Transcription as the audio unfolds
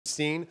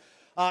scene.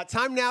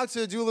 Time now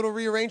to do a little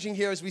rearranging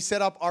here as we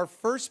set up our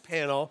first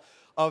panel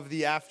of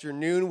the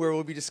afternoon, where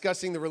we'll be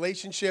discussing the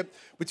relationship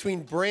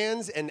between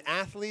brands and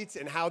athletes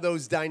and how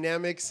those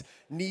dynamics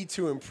need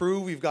to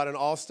improve. We've got an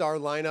all-star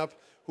lineup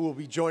who will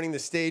be joining the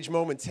stage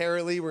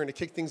momentarily. We're going to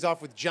kick things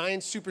off with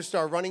Giants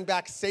superstar running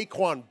back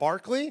Saquon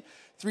Barkley,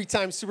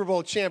 three-time Super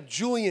Bowl champ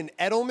Julian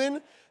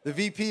Edelman, the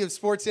VP of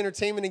Sports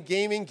Entertainment and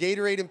Gaming,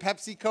 Gatorade and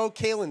PepsiCo,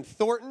 Kalen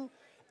Thornton,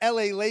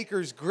 LA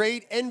Lakers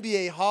great,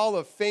 NBA Hall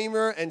of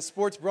Famer and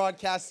sports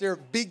broadcaster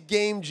Big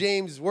Game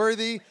James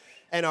Worthy.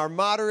 And our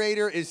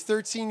moderator is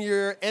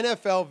 13-year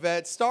NFL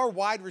vet, star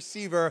wide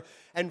receiver,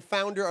 and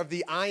founder of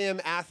the I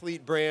Am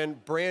Athlete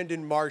brand,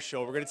 Brandon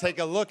Marshall. We're going to take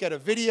a look at a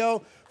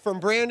video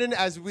from Brandon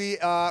as we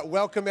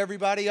welcome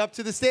everybody up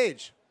to the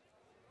stage.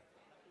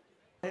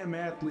 I Am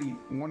Athlete,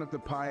 one of the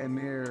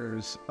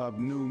pioneers of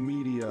new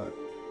media,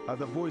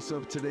 the voice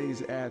of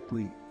today's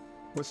athlete.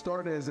 What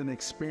started as an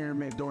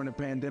experiment during the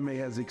pandemic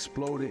has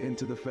exploded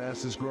into the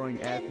fastest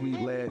growing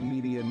athlete-led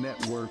media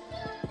network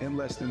in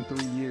less than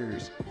 3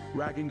 years,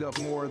 racking up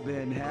more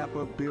than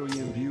 500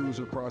 million views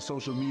across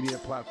social media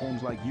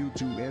platforms like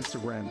YouTube,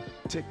 Instagram,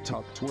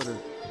 TikTok, Twitter.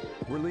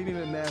 We're leading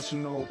a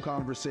national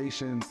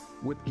conversation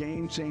with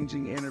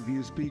game-changing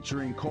interviews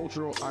featuring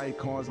cultural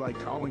icons like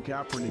Colin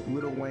Kaepernick,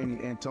 Lil Wayne,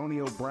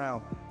 Antonio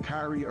Brown,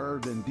 Kyrie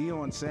Irving,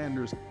 Deion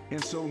Sanders,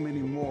 and so many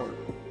more.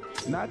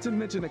 Not to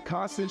mention a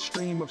constant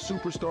stream of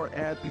superstar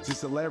athletes and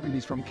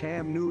celebrities from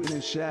Cam Newton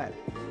and Shaq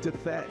to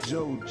Fat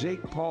Joe,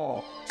 Jake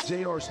Paul,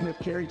 J.R. Smith,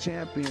 Kerry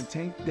Champion,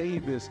 Tank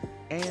Davis,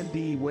 and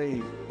D.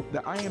 Wade.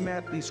 The I Am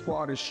Athlete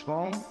squad is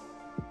strong.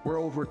 We're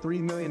over 3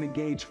 million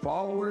engaged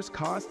followers,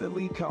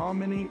 constantly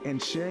commenting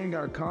and sharing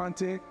our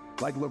content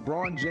like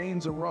LeBron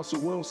James and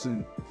Russell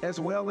Wilson, as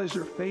well as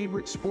your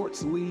favorite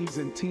sports leagues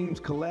and teams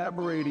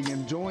collaborating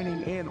and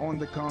joining in on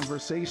the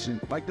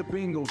conversation, like the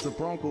Bengals, the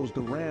Broncos,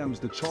 the Rams,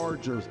 the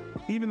Chargers,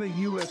 even the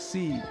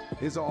UFC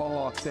is all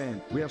locked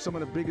in. We have some of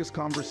the biggest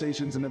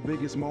conversations and the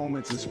biggest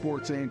moments in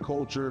sports and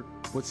culture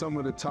with some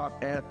of the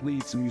top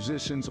athletes,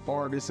 musicians,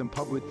 artists, and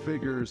public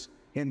figures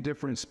in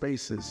different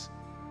spaces.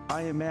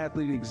 I Am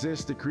Athlete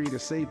exists to create a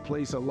safe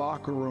place, a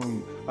locker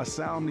room, a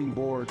sounding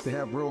board to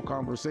have real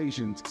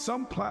conversations.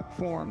 Some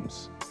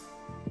platforms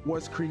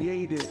was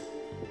created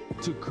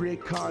to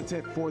create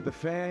content for the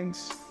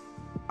fans.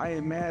 I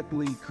Am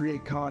Athlete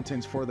create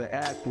content for the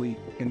athlete,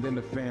 and then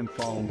the fan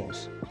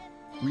follows.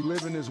 We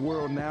live in this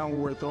world now where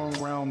we're throwing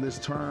around this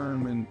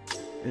term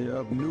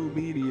of new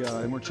media,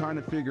 and we're trying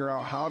to figure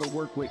out how to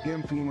work with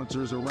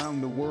influencers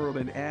around the world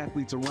and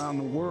athletes around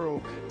the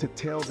world to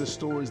tell the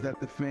stories that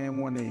the fan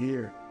want to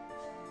hear.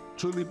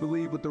 Truly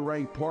believe with the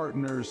right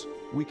partners,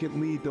 we can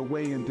lead the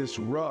way and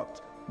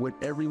disrupt what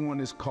everyone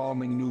is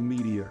calling new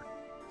media.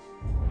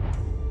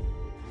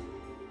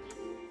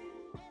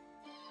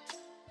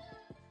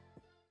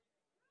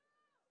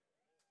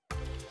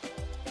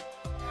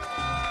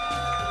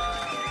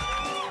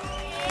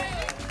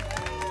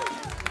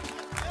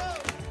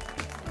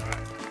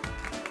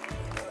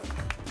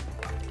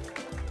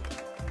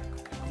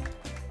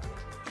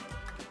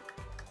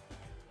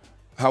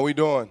 How we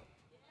doing?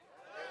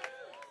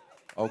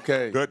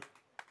 Okay. Good.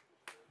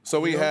 So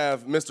we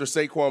have Mr.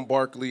 Saquon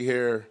Barkley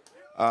here.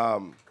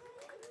 One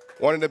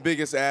of the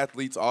biggest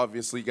athletes,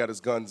 obviously, got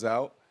his guns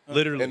out.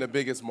 Literally. In the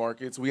biggest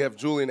markets. We have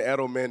Julian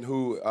Edelman,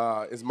 who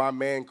is my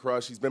man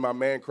crush. He's been my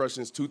man crush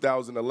since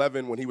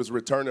 2011 when he was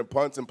returning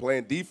punts and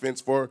playing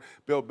defense for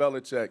Bill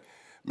Belichick.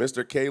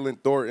 Mr. Kalen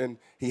Thornton,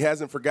 he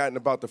hasn't forgotten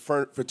about the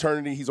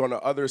fraternity. He's on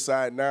the other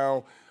side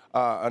now.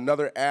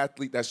 Another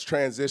athlete that's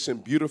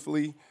transitioned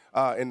beautifully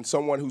and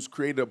someone who's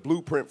created a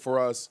blueprint for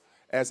us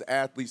as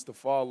athletes to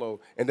follow.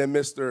 And then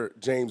Mr.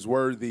 James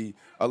Worthy,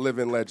 a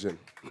living legend.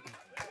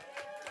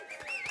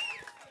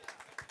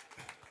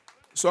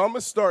 So I'm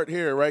gonna start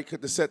here, right,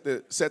 to set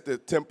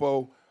the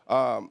tempo.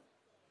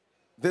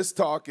 This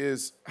talk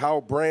is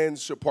how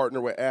brands should partner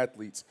with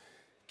athletes.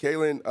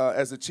 Kalen,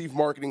 as the Chief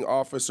Marketing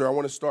Officer, I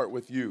wanna start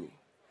with you.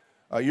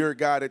 You're a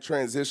guy that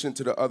transitioned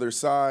to the other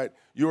side.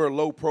 You're a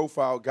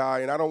low-profile guy,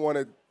 and I don't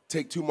wanna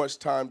take too much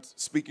time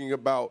speaking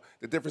about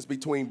the difference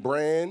between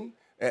brand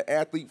and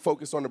athlete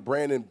focused on the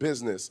brand and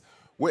business.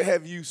 What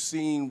have you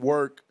seen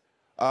work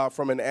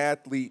from an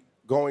athlete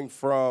going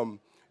from,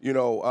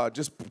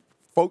 just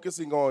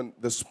focusing on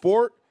the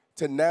sport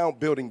to now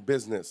building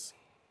business?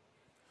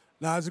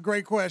 No, it's a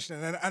great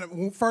question.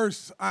 And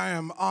first, I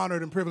am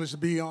honored and privileged to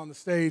be on the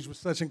stage with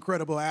such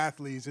incredible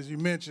athletes. As you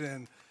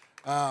mentioned,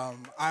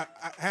 I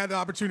had the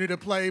opportunity to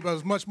play, but it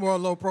was much more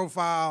low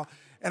profile.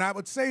 And I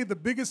would say the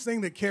biggest thing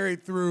that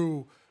carried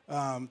through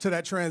to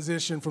that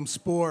transition from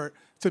sport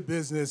to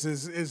business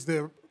is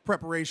the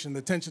preparation, the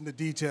attention to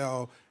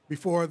detail.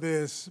 Before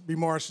this, B.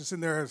 Marshall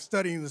sitting there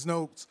studying his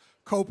notes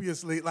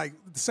copiously, like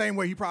the same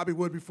way he probably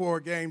would before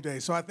game day.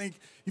 So I think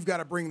you've got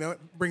to bring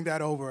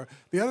that over.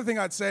 The other thing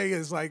I'd say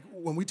is, like,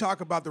 when we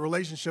talk about the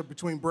relationship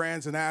between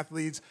brands and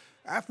athletes,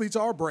 athletes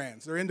are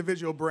brands. They're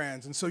individual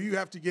brands. And so you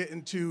have to get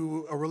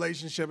into a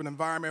relationship, an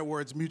environment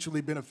where it's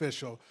mutually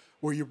beneficial,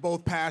 where you're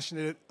both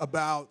passionate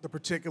about the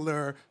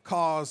particular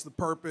cause, the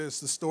purpose,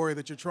 the story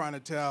that you're trying to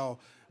tell.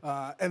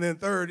 And then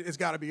third, it's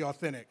got to be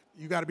authentic.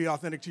 You got to be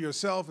authentic to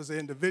yourself as an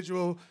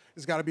individual.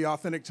 It's got to be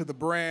authentic to the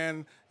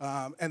brand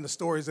and the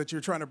stories that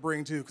you're trying to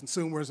bring to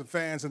consumers and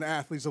fans and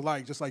athletes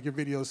alike, just like your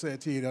video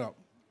said, teed up.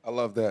 I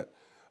love that.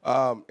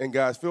 And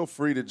guys, feel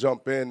free to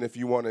jump in if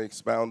you want to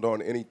expound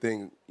on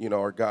anything,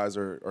 our guys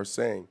are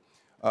saying.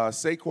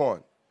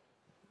 Saquon,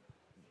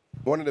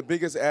 one of the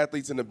biggest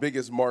athletes in the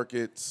biggest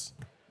markets,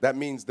 that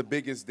means the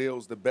biggest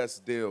deals, the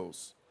best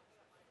deals.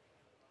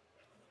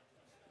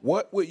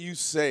 What would you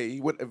say,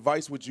 what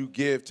advice would you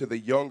give to the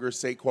younger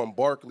Saquon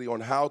Barkley on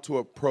how to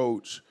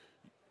approach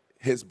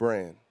his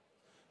brand?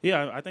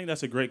 Yeah, I think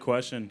that's a great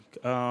question.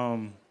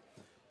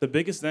 The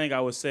biggest thing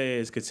I would say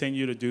is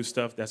continue to do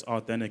stuff that's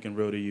authentic and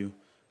real to you.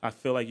 I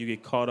feel like you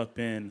get caught up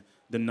in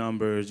the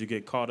numbers, you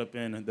get caught up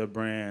in the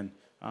brand,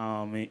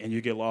 and you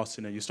get lost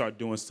in it. You start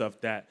doing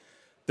stuff that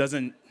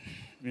doesn't,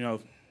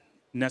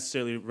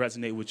 necessarily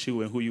resonate with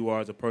you and who you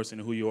are as a person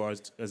and who you are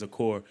as a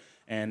core.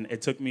 And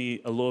it took me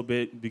a little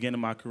bit,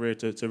 beginning my career,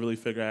 to really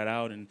figure that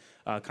out, and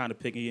kind of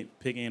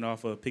piggybacking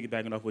off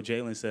what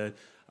Jalen said.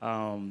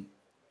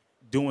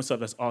 Doing stuff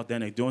that's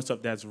authentic, doing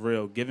stuff that's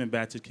real, giving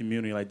back to the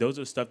community. Like, those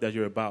are the stuff that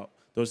you're about.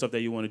 Those are stuff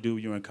that you want to do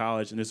when you're in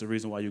college, and this is the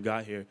reason why you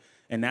got here.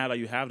 And now that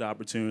you have the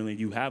opportunity,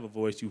 you have a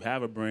voice, you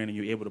have a brand, and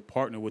you're able to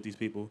partner with these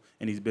people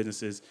and these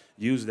businesses,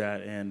 use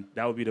that. And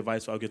that would be the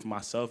advice I'll give to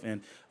myself.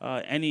 And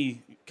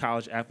any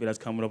college athlete that's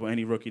coming up or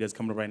any rookie that's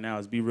coming up right now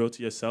is be real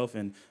to yourself,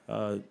 and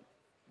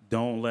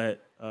don't let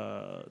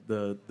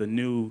the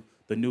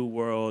new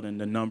world and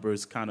the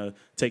numbers kind of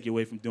take you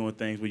away from doing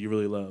things what you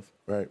really love.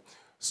 Right.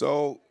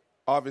 So,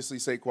 obviously,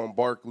 Saquon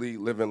Barkley,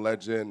 living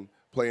legend,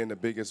 playing the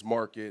biggest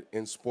market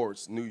in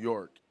sports, New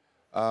York.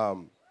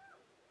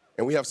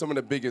 And we have some of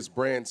the biggest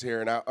brands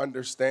here, and I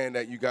understand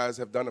that you guys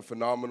have done a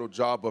phenomenal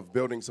job of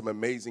building some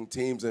amazing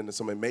teams and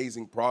some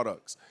amazing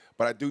products.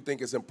 But I do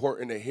think it's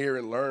important to hear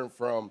and learn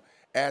from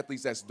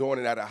athletes that's doing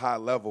it at a high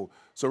level.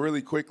 So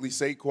really quickly,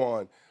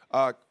 Saquon,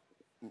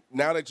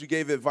 now that you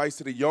gave advice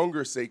to the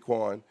younger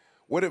Saquon,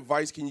 what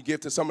advice can you give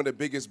to some of the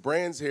biggest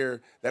brands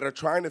here that are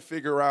trying to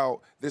figure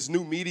out this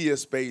new media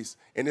space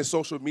and this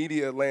social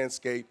media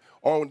landscape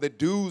on the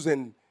do's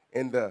and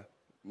the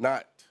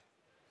not?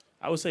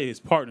 I would say it's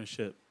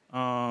partnership.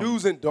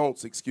 Do's and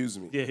don'ts, excuse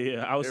me.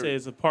 Yeah. I would say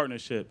it's a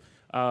partnership.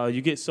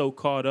 You get so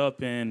caught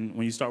up in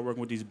when you start working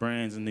with these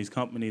brands and these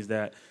companies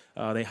that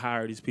they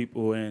hire these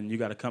people, and you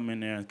got to come in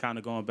there and kind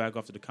of going back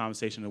off to the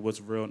conversation of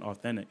what's real and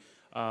authentic.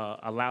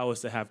 Allow us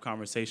to have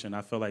conversation.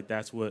 I feel like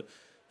that's what,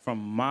 from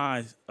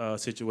my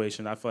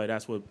situation, I feel like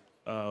that's what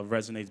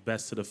resonates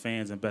best to the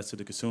fans and best to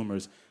the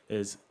consumers,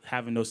 is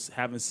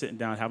sitting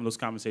down, having those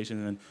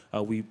conversations,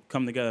 and we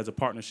come together as a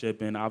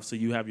partnership. And obviously,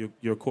 you have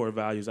your core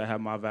values, I have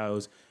my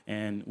values,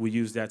 and we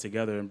use that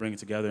together and bring it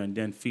together, and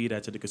then feed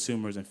that to the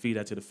consumers and feed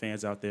that to the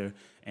fans out there.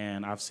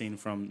 And I've seen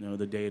from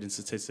the data and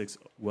statistics,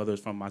 whether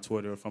it's from my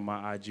Twitter or from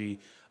my IG,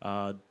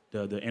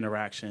 the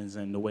interactions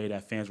and the way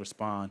that fans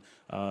respond,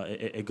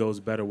 it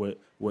goes better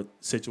with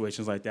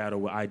situations like that or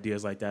with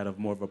ideas like that of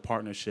more of a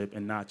partnership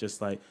and not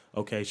just like,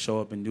 okay, show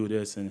up and do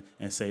this and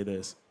say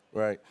this.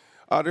 Right.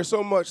 There's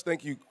so much,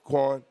 thank you,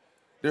 Quan.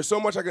 There's so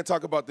much I can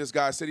talk about this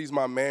guy. I said he's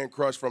my man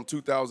crush from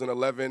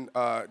 2011,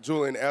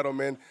 Julian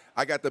Edelman.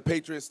 I got the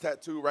Patriots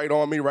tattoo right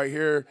on me right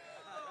here.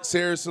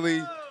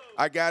 Seriously,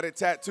 I got it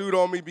tattooed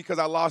on me because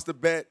I lost a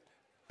bet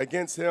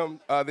against him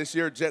this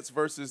year, Jets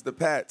versus the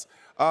Pats.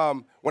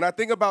 When I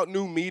think about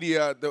new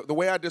media, the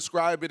way I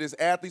describe it is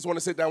athletes want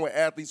to sit down with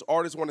athletes,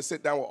 artists want to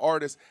sit down with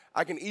artists.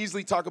 I can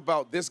easily talk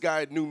about this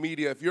guy at new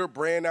media. If you're a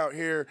brand out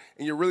here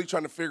and you're really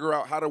trying to figure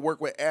out how to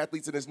work with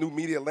athletes in this new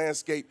media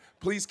landscape,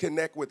 please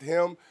connect with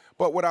him.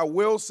 But what I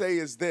will say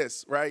is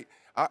this, right?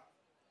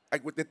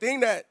 With the thing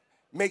that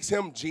makes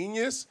him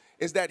genius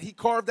is that he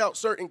carved out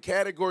certain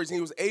categories and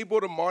he was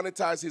able to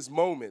monetize his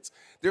moments.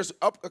 There's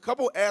a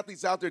couple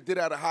athletes out there did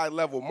at a high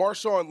level.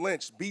 Marshawn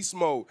Lynch, Beast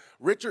Mode,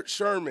 Richard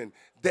Sherman,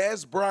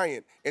 Dez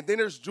Bryant, and then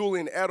there's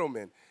Julian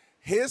Edelman.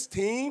 His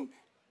team,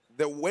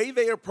 the way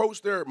they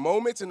approach their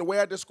moments and the way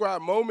I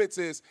describe moments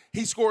is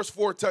he scores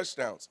 4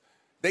 touchdowns.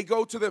 They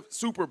go to the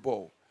Super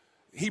Bowl.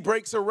 He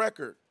breaks a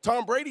record.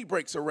 Tom Brady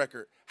breaks a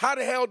record. How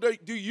the hell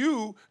do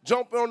you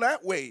jump on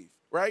that wave,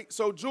 right?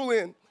 So,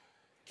 Julian,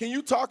 can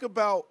you talk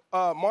about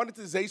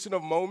monetization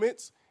of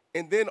moments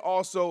and then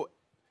also,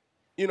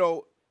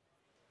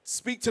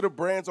 speak to the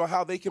brands on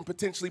how they can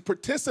potentially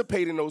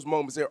participate in those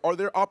moments? Are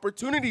there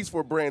opportunities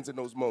for brands in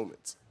those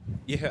moments?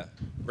 Yeah.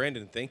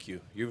 Brandon, thank you.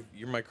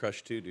 You're my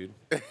crush too, dude.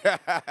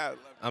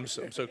 I'm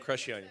so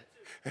crushy on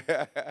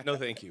you. No,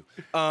 thank you.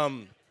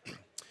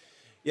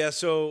 Yeah,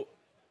 so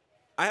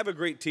I have a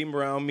great team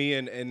around me,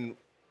 and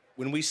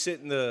when we sit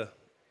in the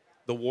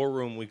war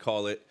room, we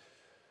call it,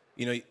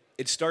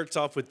 it starts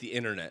off with the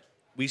internet.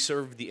 We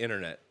serve the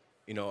internet.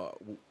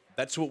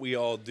 That's what we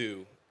all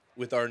do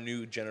with our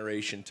new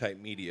generation type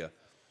media.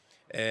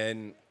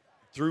 And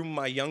through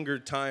my younger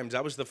times,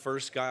 I was the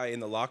first guy in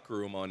the locker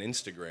room on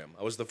Instagram.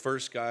 I was the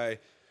first guy.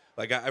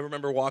 Like, I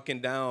remember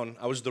walking down.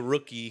 I was the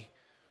rookie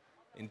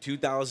in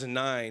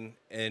 2009,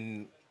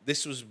 and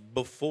this was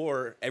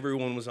before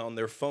everyone was on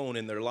their phone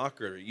in their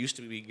locker. It used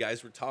to be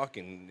guys were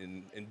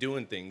talking and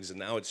doing things, and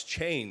now it's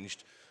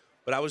changed.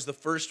 But I was the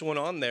first one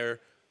on there,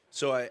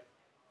 so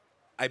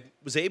I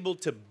was able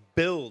to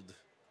build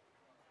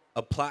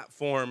a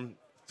platform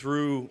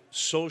through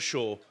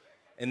social,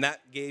 and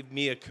that gave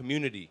me a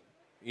community.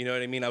 You know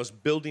what I mean? I was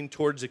building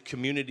towards a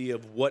community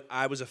of what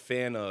I was a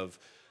fan of.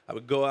 I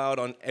would go out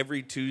on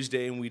every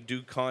Tuesday, and we'd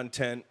do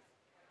content.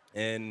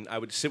 And I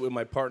would sit with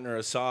my partner,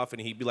 Asaf,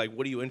 and he'd be like,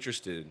 "What are you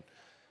interested in?"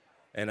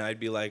 And I'd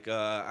be like,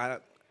 I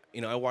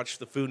watch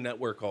the Food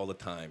Network all the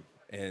time.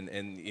 And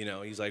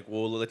he's like,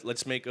 "Well,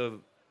 let's make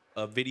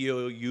a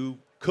video of you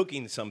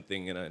cooking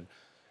something."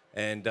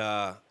 And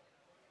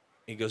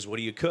he goes, "What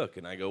do you cook?"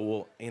 And I go,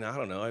 "Well, I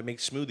don't know. I make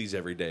smoothies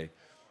every day."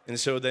 And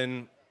so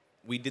then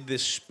we did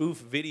this spoof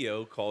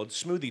video called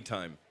Smoothie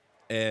Time.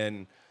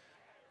 And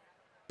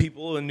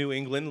people in New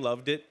England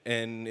loved it.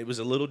 And it was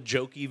a little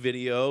jokey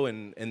video.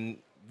 And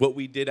what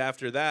we did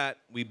after that,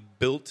 we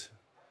built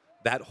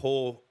that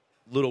whole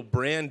little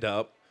brand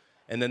up.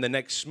 And then the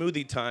next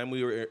Smoothie Time,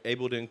 we were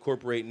able to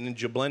incorporate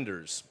Ninja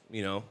blenders,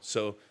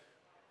 so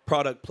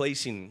product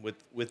placing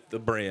with the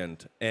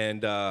brand.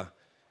 And,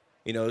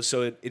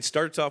 so it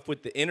starts off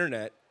with the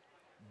internet,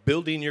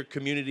 building your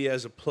community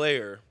as a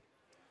player,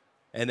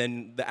 and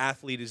then the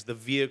athlete is the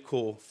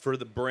vehicle for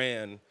the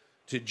brand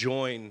to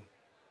join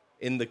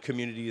in the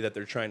community that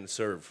they're trying to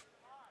serve.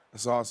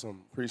 That's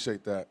awesome.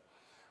 Appreciate that.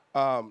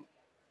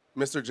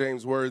 Mr.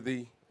 James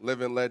Worthy,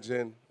 living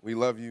legend. We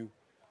love you.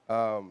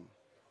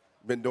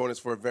 Been doing this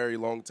for a very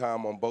long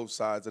time on both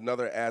sides.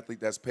 Another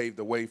athlete that's paved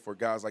the way for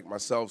guys like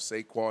myself,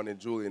 Saquon, and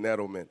Julian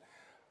Edelman.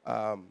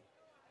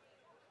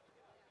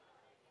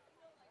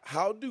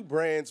 How do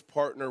brands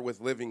partner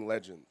with living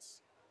legends?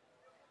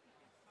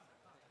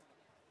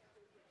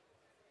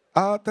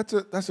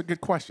 That's a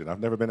good question. I've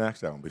never been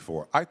asked that one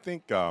before. I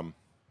think the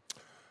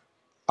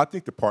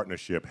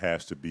partnership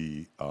has to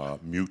be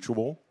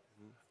mutual.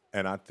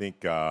 And I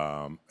think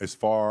as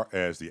far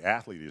as the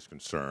athlete is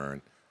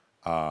concerned,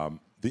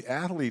 the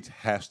athlete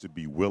has to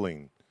be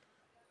willing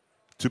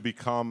to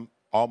become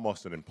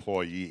almost an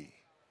employee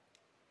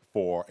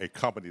for a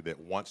company that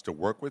wants to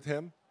work with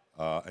him.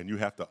 And you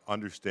have to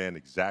understand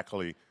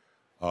exactly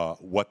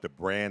what the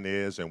brand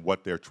is and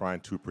what they're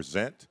trying to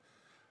present.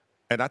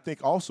 And I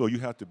think also you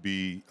have to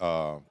be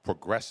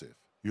progressive.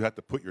 You have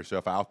to put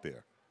yourself out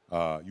there.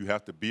 You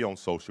have to be on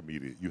social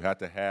media. You have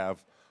to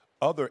have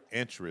other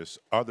interests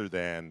other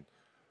than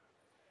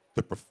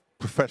the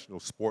professional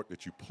sport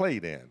that you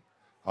played in.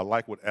 I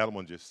like what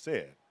Edelman just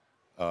said,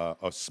 a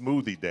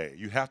smoothie day.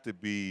 You have to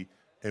be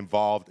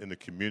involved in the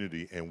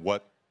community and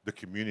what the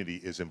community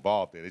is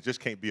involved in. It just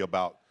can't be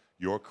about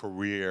your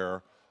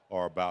career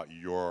or about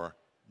your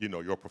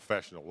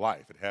professional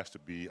life. It has to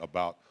be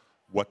about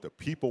what the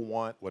people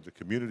want, what the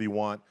community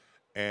want,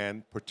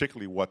 and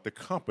particularly what the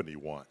company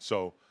wants.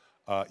 So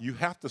you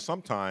have to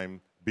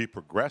sometimes be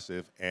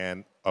progressive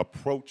and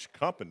approach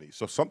companies.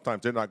 So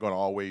sometimes they're not going to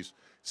always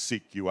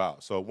seek you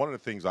out. So one of the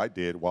things I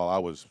did while I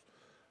was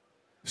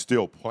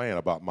still playing,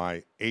 about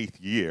my 8th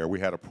year, we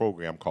had a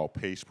program called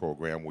PACE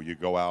program where you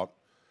go out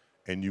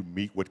and you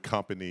meet with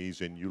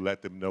companies and you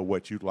let them know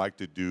what you'd like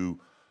to do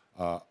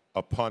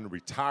upon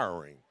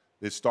retiring.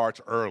 It starts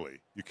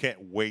early. You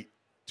can't wait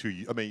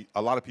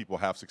a lot of people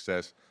have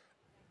success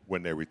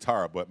when they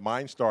retire, but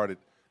mine started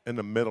in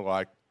the middle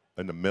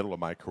of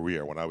my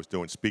career when I was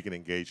doing speaking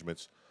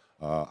engagements.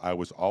 I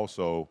was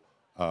also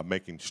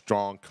making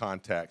strong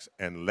contacts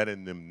and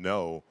letting them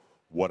know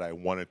what I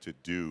wanted to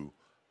do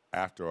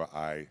after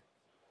I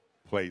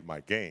played my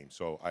game.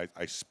 So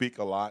I speak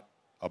a lot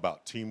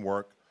about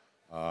teamwork,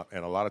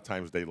 and a lot of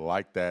times they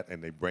like that,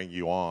 and they bring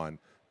you on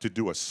to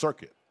do a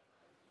circuit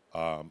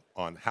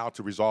on how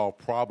to resolve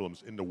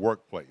problems in the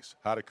workplace,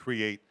 how to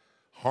create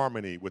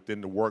harmony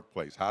within the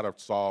workplace, how to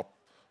solve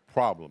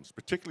problems,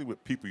 particularly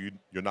with people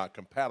you're not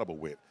compatible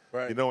with.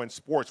 Right. In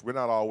sports, we're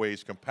not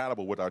always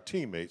compatible with our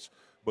teammates,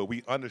 but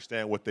we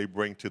understand what they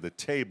bring to the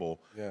table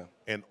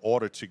in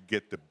order to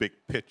get the big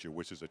picture,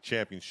 which is a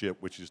championship,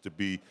 which is to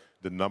be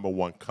the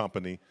 #1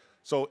 company.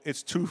 So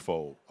it's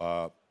twofold.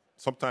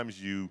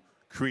 Sometimes you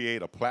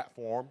create a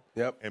platform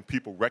and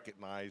people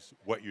recognize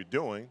what you're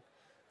doing,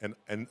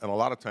 and a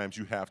lot of times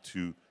you have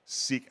to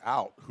seek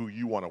out who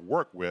you want to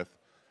work with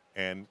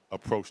and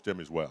approach them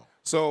as well.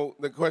 So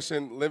the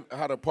question,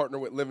 how to partner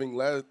with living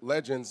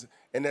legends,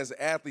 and as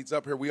athletes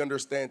up here, we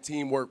understand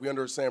teamwork, we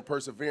understand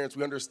perseverance,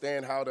 we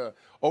understand how to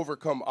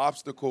overcome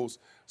obstacles.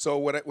 So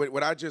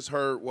what I just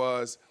heard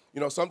was,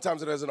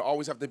 sometimes it doesn't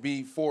always have to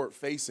be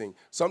forward-facing.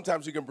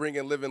 Sometimes you can bring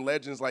in living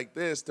legends like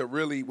this to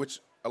really,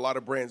 which a lot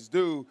of brands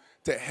do,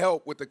 to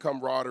help with the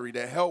camaraderie,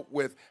 to help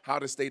with how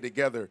to stay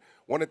together.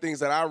 One of the things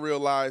that I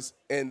realized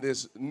in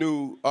this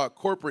new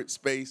corporate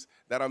space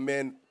that I'm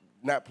in,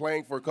 not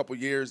playing for a couple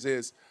years,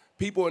 is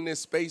people in this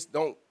space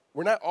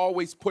we're not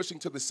always pushing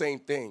to the same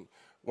thing.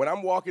 When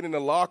I'm walking in the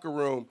locker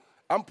room,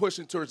 I'm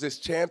pushing towards this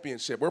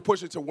championship. We're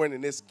pushing to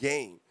winning this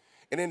game.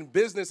 And in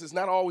business, it's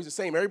not always the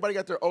same. Everybody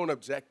got their own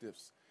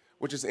objectives,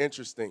 which is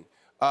interesting.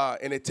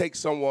 And it takes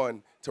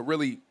someone to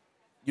really,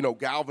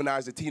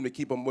 galvanize the team to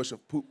keep them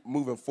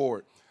moving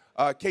forward.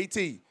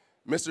 KT,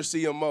 Mr.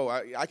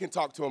 CMO, I can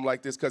talk to him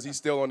like this because he's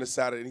still on the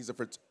side and he's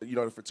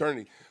the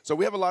fraternity. So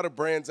we have a lot of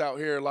brands out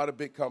here, a lot of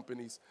big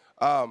companies.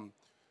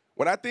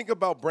 When I think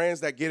about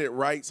brands that get it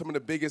right, some of the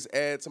biggest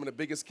ads, some of the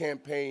biggest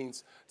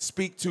campaigns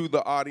speak to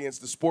the audience,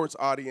 the sports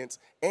audience,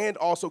 and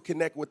also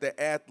connect with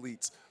the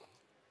athletes.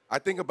 I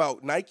think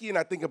about Nike and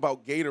I think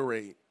about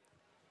Gatorade.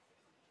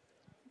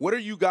 What are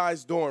you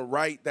guys doing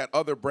right that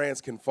other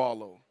brands can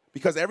follow?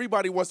 Because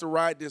everybody wants to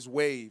ride this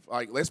wave.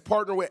 Like, let's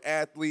partner with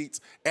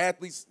athletes.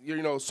 Athletes,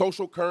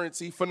 social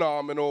currency,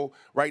 phenomenal,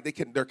 right?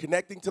 They're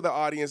connecting to the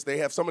audience. They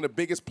have some of the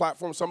biggest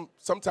platforms.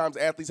 Sometimes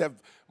athletes have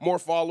more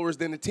followers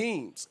than the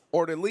teams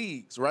or the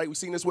leagues, right? We've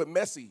seen this with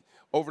Messi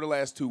over the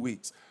last 2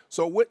 weeks.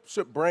 So what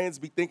should brands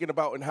be thinking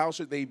about, and how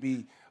should they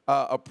be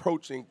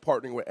approaching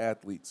partnering with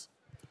athletes?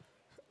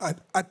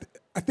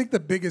 I think the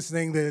biggest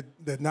thing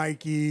that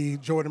Nike,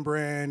 Jordan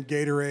Brand,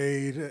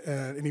 Gatorade,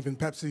 and even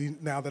Pepsi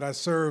now that I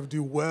serve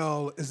do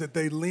well is that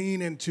they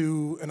lean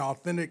into an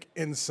authentic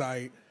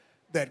insight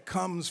that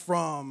comes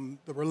from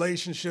the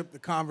relationship, the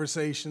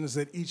conversations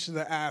that each of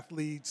the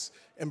athletes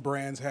and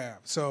brands have.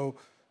 So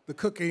the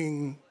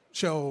cooking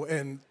show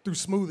and through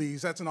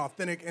smoothies, that's an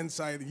authentic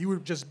insight that you were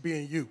just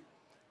being you.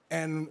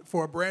 And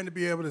for a brand to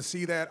be able to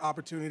see that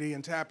opportunity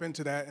and tap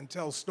into that and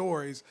tell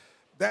stories,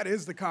 that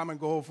is the common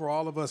goal for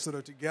all of us that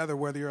are together,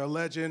 whether you're a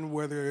legend,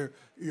 whether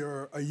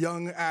you're a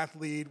young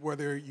athlete,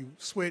 whether you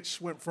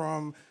went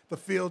from the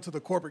field to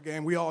the corporate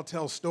game. We all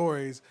tell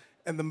stories,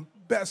 and the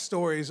best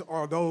stories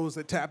are those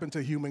that tap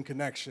into human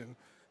connection.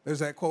 There's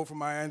that quote from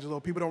Maya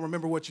Angelou: people don't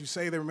remember what you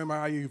say, they remember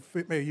how you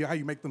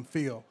make them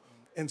feel.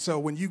 And so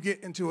when you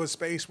get into a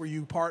space where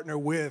you partner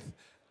with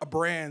a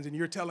brand and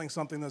you're telling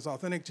something that's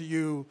authentic to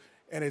you,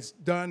 and it's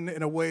done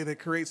in a way that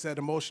creates that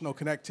emotional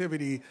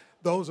connectivity,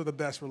 those are the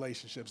best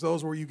relationships.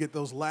 Those where you get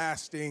those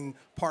lasting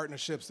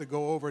partnerships that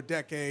go over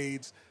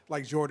decades,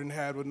 like Jordan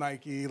had with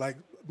Nike, like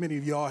many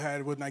of y'all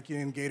had with Nike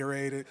and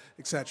Gatorade,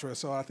 et cetera.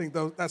 So I think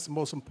that's the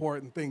most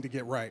important thing to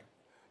get right.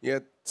 Yeah,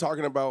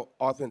 talking about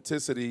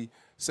authenticity,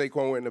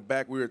 Saquon, in the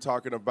back, we were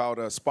talking about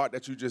a spot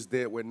that you just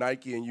did with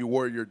Nike and you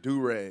wore your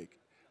do-rag,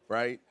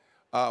 right?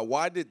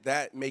 Why did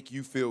that make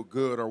you feel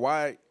good, or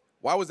why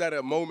was that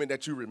a moment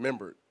that you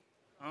remembered?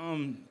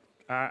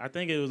 I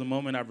think it was a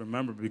moment I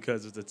remember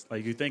because it's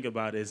like you think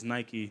about it, it's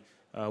Nike,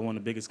 one of the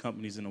biggest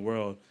companies in the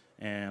world,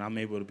 and I'm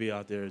able to be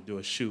out there and do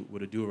a shoot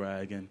with a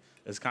do-rag, and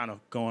it's kind of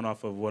going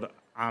off of what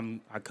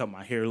I cut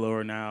my hair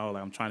lower now,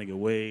 like I'm trying to get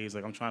waves,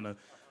 like I'm trying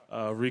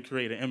to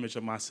recreate an image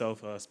of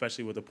myself,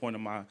 especially with the point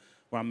of where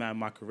I'm at in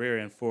my career,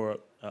 and for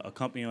a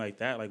company like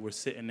that, like we're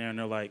sitting there and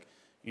they're like,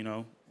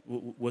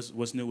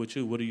 what's new with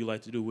you? What do you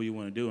like to do? What do you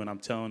want to do? And I'm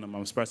telling them,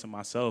 I'm expressing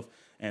myself.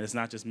 And it's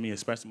not just me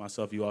expressing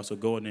myself. You also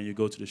go in there, you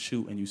go to the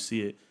shoot, and you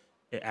see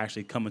it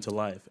actually coming to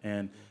life.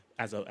 And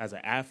as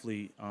an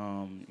athlete,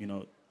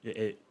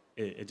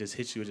 it just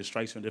hits you. It just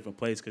strikes you in a different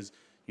place because,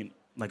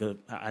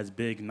 as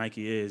big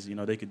Nike is,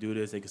 they could do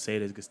this, they could say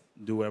this, they could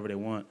do whatever they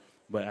want.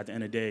 But at the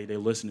end of the day, they're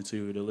listening to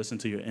you. They're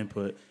listening to your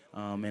input,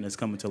 and it's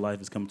coming to life.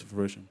 It's coming to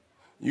fruition.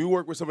 You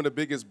work with some of the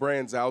biggest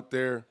brands out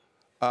there.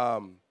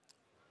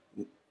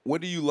 What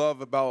do you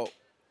love about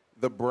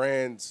the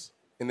brands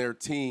and their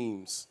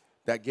teams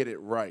that get it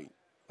right?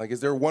 Like, is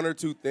there one or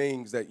two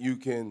things that you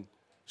can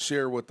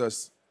share with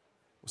us,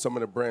 some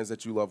of the brands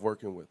that you love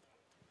working with?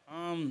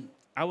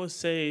 I would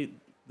say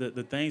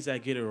the things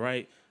that get it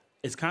right,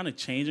 it's kind of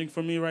changing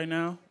for me right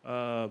now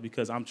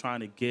because I'm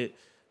trying to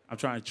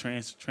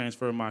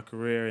transfer my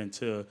career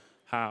into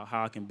how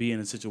I can be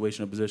in a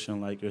situational position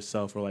like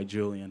yourself or like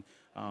Julian.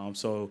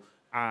 So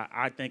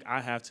I think I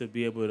have to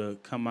be able to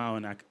come out,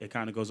 and it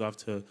kind of goes off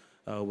to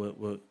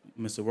what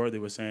Mr. Worthy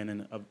was saying,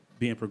 and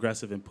being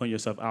progressive and putting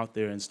yourself out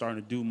there and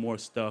starting to do more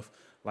stuff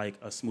like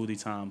a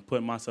smoothie time,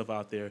 putting myself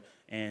out there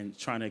and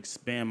trying to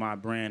expand my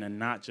brand and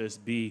not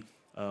just be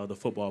the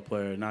football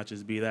player, not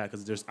just be that,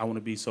 because I want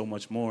to be so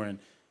much more.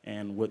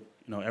 And with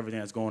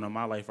everything that's going on in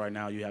my life right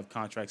now, you have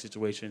contract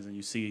situations and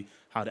you see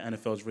how the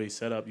NFL is really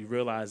set up. You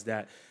realize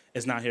that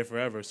it's not here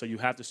forever, so you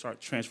have to start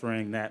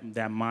transferring that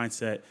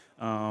mindset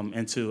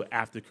into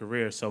after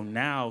career. So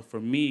now, for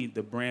me,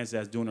 the brands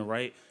that's doing it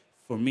right,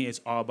 for me,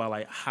 it's all about,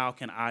 like, how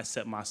can I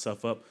set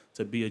myself up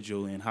to be a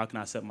Julian? How can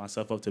I set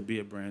myself up to be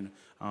a brand?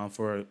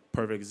 For a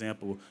perfect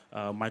example,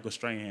 Michael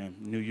Strahan,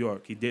 New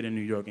York. He did it in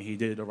New York, and he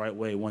did it the right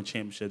way, won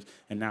championships,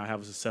 and now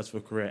have a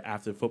successful career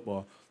after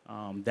football.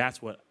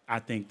 That's what I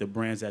think the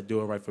brands that do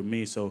it right for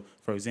me. So,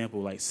 for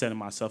example, like setting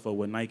myself up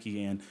with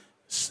Nike and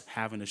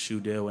having a shoe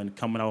deal and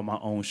coming out with my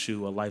own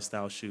shoe, a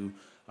lifestyle shoe,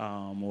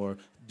 or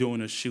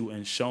doing a shoot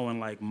and showing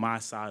like my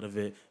side of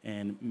it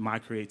and my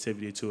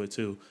creativity to it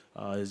too,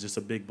 is just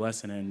a big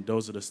blessing. And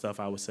those are the stuff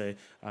I would say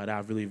that I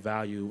really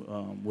value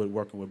with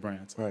working with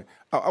brands. Right.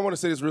 I want to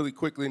say this really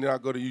quickly, and then I'll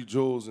go to you,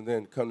 Jules, and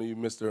then come to you,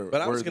 Mr.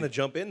 But I was Worthy. going to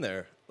jump in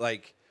there.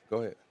 Like, go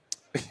ahead.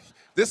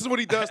 This is what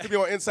he does to me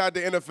on Inside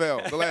the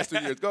NFL the last 2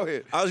 years. Go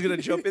ahead. I was going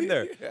to jump in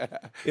there.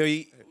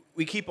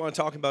 We keep on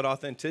talking about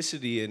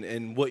authenticity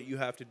and what you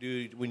have to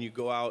do when you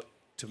go out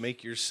to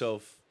make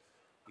yourself,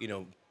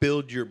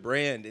 build your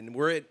brand. And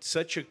we're at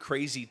such a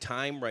crazy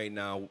time right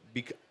now.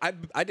 Because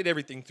I did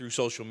everything through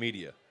social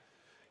media,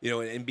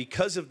 and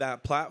because of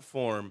that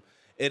platform,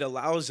 it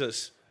allows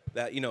us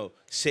that,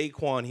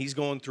 Saquon, he's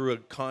going through a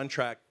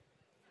contract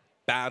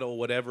battle,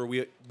 whatever.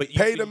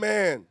 Pay the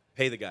man.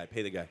 Pay the guy.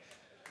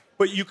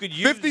 But you could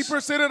use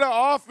 50% of the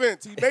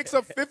offense. He makes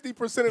up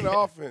 50% of the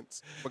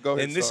offense. But go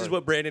ahead. And this is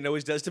what Brandon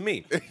always does to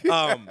me.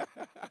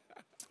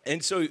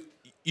 And so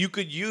you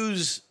could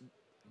use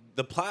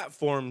the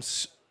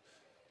platforms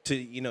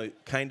to,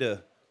 kind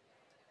of.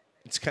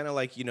 It's kind of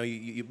like,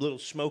 you little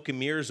smoke and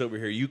mirrors over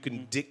here. You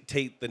can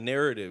dictate the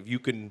narrative. You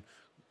can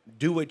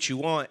do what you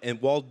want,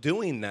 and while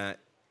doing that,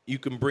 you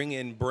can bring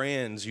in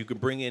brands. You can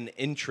bring in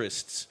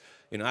interests.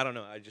 I don't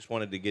know. I just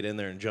wanted to get in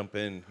there and jump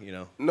in.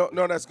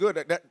 No, that's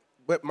good.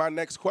 But my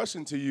next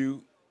question to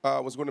you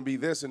was going to be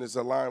this, and it's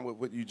aligned with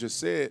what you just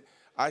said.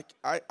 I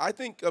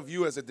think of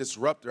you as a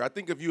disruptor. I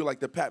think of you like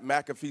the Pat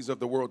McAfees of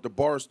the world, the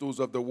Barstools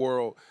of the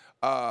world,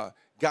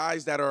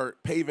 guys that are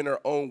paving their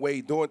own way,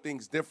 doing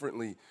things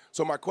differently.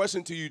 So my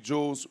question to you,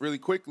 Jules, really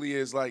quickly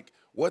is like,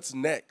 what's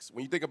next?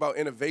 When you think about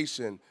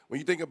innovation, when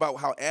you think about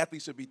how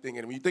athletes should be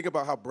thinking, when you think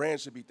about how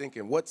brands should be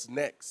thinking, what's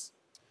next?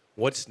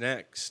 What's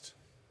next?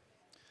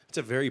 It's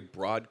a very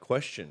broad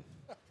question.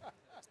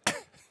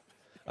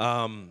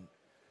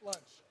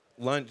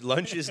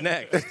 Lunch is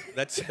next.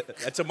 That's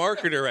a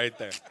marketer right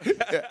there.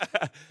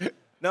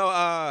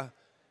 No,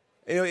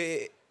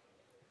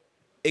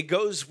 it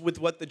goes with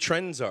what the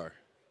trends are.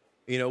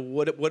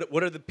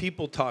 What are the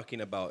people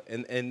talking about?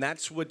 And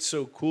that's what's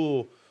so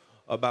cool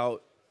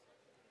about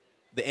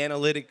the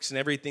analytics and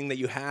everything that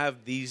you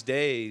have these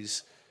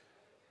days.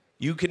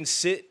 You can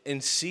sit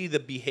and see the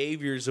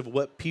behaviors of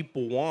what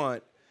people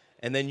want,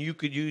 and then you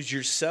could use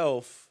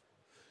yourself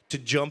to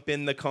jump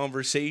in the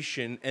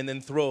conversation and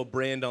then throw a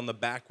brand on the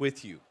back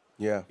with you.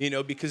 Yeah.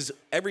 Because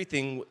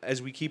everything,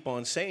 as we keep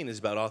on saying, is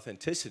about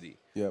authenticity.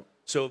 Yep.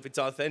 So if it's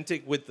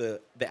authentic with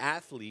the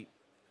athlete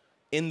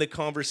in the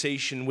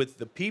conversation with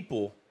the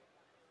people,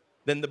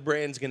 then the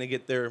brand's going to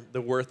get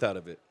the worth out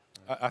of it.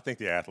 I think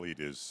the athlete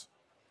is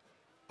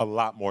a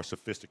lot more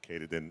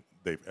sophisticated than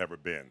they've ever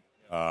been.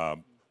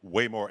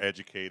 Way more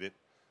educated.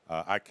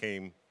 I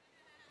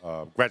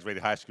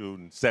graduated high school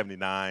in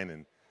 '79,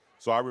 and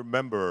so I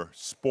remember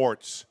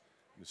sports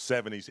in the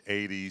 '70s,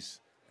 '80s,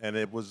 and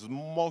it was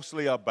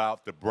mostly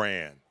about the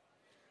brand.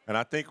 And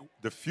I think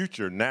the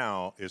future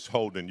now is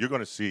holding. You're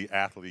going to see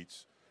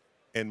athletes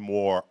in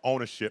more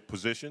ownership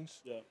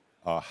positions,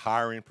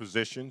 hiring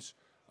positions.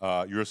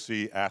 You'll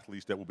see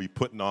athletes that will be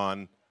putting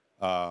on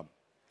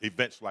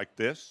events like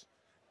this.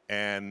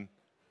 And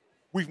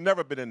we've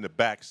never been in the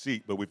back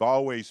seat, but we've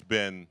always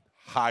been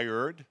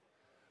hired.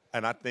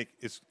 And I think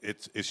it's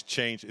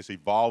changed. It's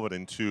evolved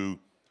into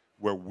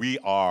where we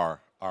are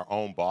our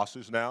own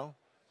bosses now,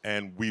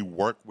 and we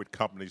work with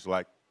companies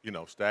like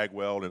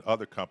Stagwell and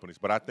other companies.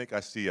 But I think I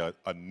see a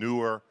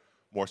newer,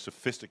 more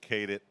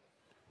sophisticated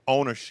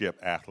ownership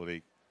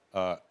athlete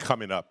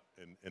coming up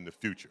in the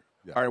future.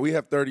 Yeah. All right, we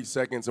have 30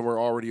 seconds, and we're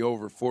already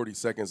over 40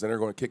 seconds, and they're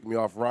going to kick me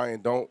off.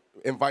 Ryan, don't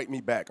invite me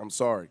back. I'm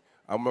sorry.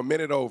 I'm a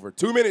minute over.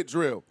 2-minute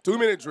drill.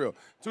 2-minute drill.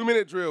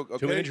 2-minute drill.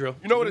 Okay? 2-minute drill.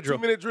 You know what a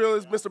 2-minute drill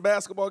is, Mr.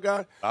 Basketball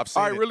Guy? I've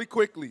seen All right, it. really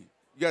quickly.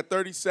 You got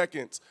 30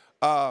 seconds.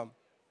 I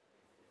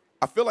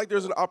feel like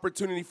there's an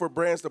opportunity for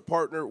brands to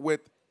partner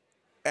with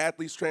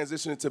athletes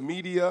transitioning to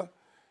media.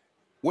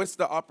 What's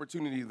the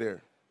opportunity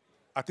there?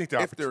 I think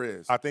if there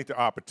is. I think the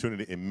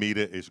opportunity in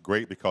media is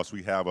great because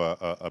we have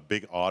a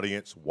big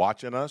audience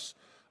watching us.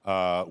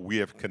 We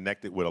have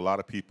connected with a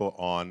lot of people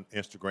on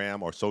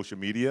Instagram or social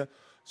media.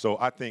 So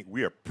I think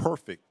we are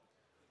perfect,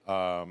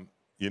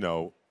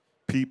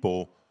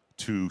 people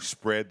to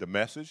spread the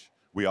message.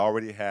 We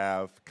already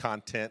have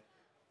content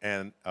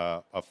and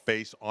a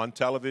face on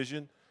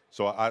television.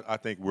 So I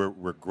think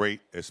we're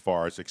great as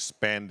far as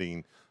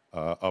expanding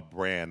a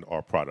brand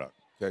or product.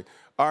 Okay.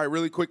 All right,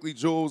 really quickly,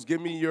 Jules, give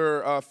me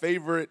your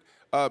favorite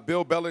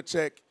Bill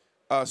Belichick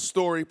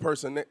story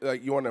person.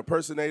 Like you want to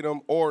impersonate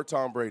him or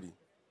Tom Brady?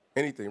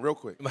 Anything, real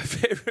quick. My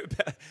favorite.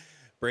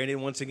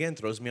 Brandon once again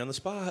throws me on the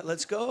spot.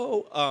 Let's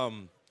go.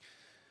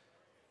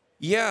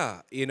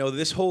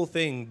 This whole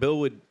thing, Bill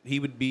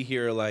would be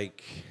here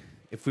like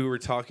if we were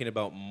talking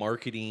about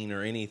marketing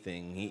or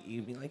anything.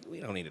 He'd be like, we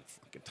don't need to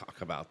fucking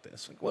talk about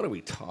this. Like, what are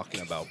we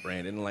talking about,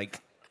 Brandon?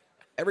 Like,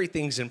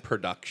 everything's in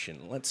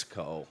production. Let's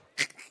go.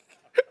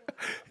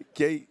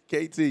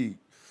 KT,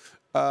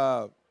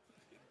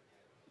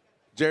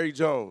 Jerry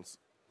Jones,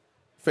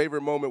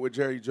 favorite moment with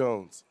Jerry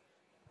Jones?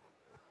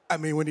 I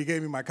mean, when he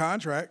gave me my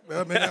contract,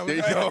 that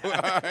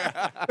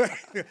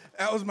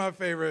was my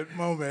favorite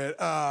moment.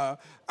 I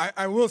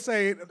will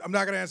say, I'm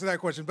not going to answer that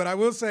question, but I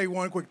will say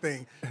one quick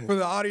thing. For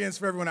the audience,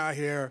 for everyone out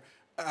here,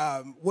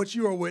 what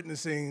you are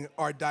witnessing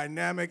are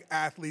dynamic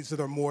athletes that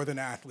are more than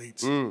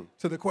athletes. To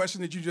the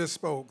question that you just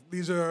spoke,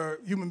 these are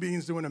human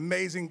beings doing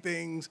amazing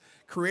things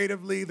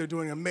creatively. They're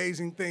doing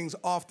amazing things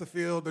off the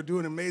field. They're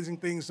doing amazing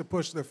things to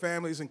push their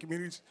families and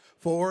communities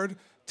forward.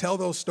 Tell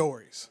those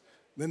stories.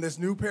 Then this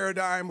new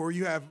paradigm where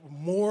you have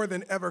more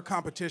than ever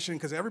competition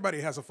because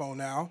everybody has a phone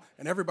now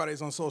and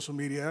everybody's on social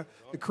media.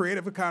 The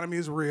creative economy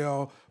is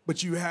real,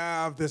 but you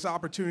have this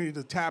opportunity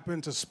to tap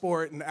into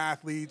sport and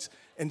athletes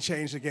and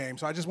change the game.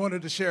 So I just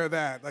wanted to share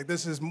that. Like,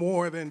 this is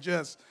more than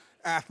just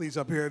athletes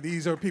up here.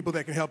 These are people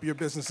that can help your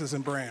businesses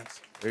and brands.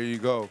 There you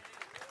go.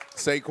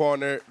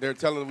 Saquon, they're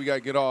telling them we got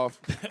to get off.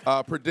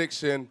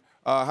 Prediction,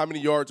 how many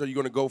yards are you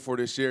going to go for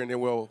this year, and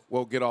then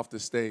we'll get off the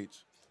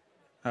stage?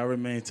 I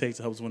remain take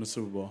to help us win the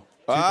Super Bowl.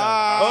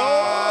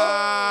 Ah!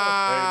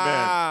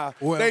 Amen.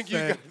 Well, thank you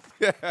guys.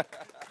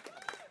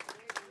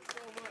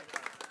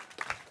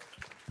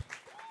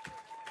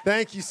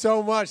 Thank you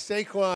so much, Saquon.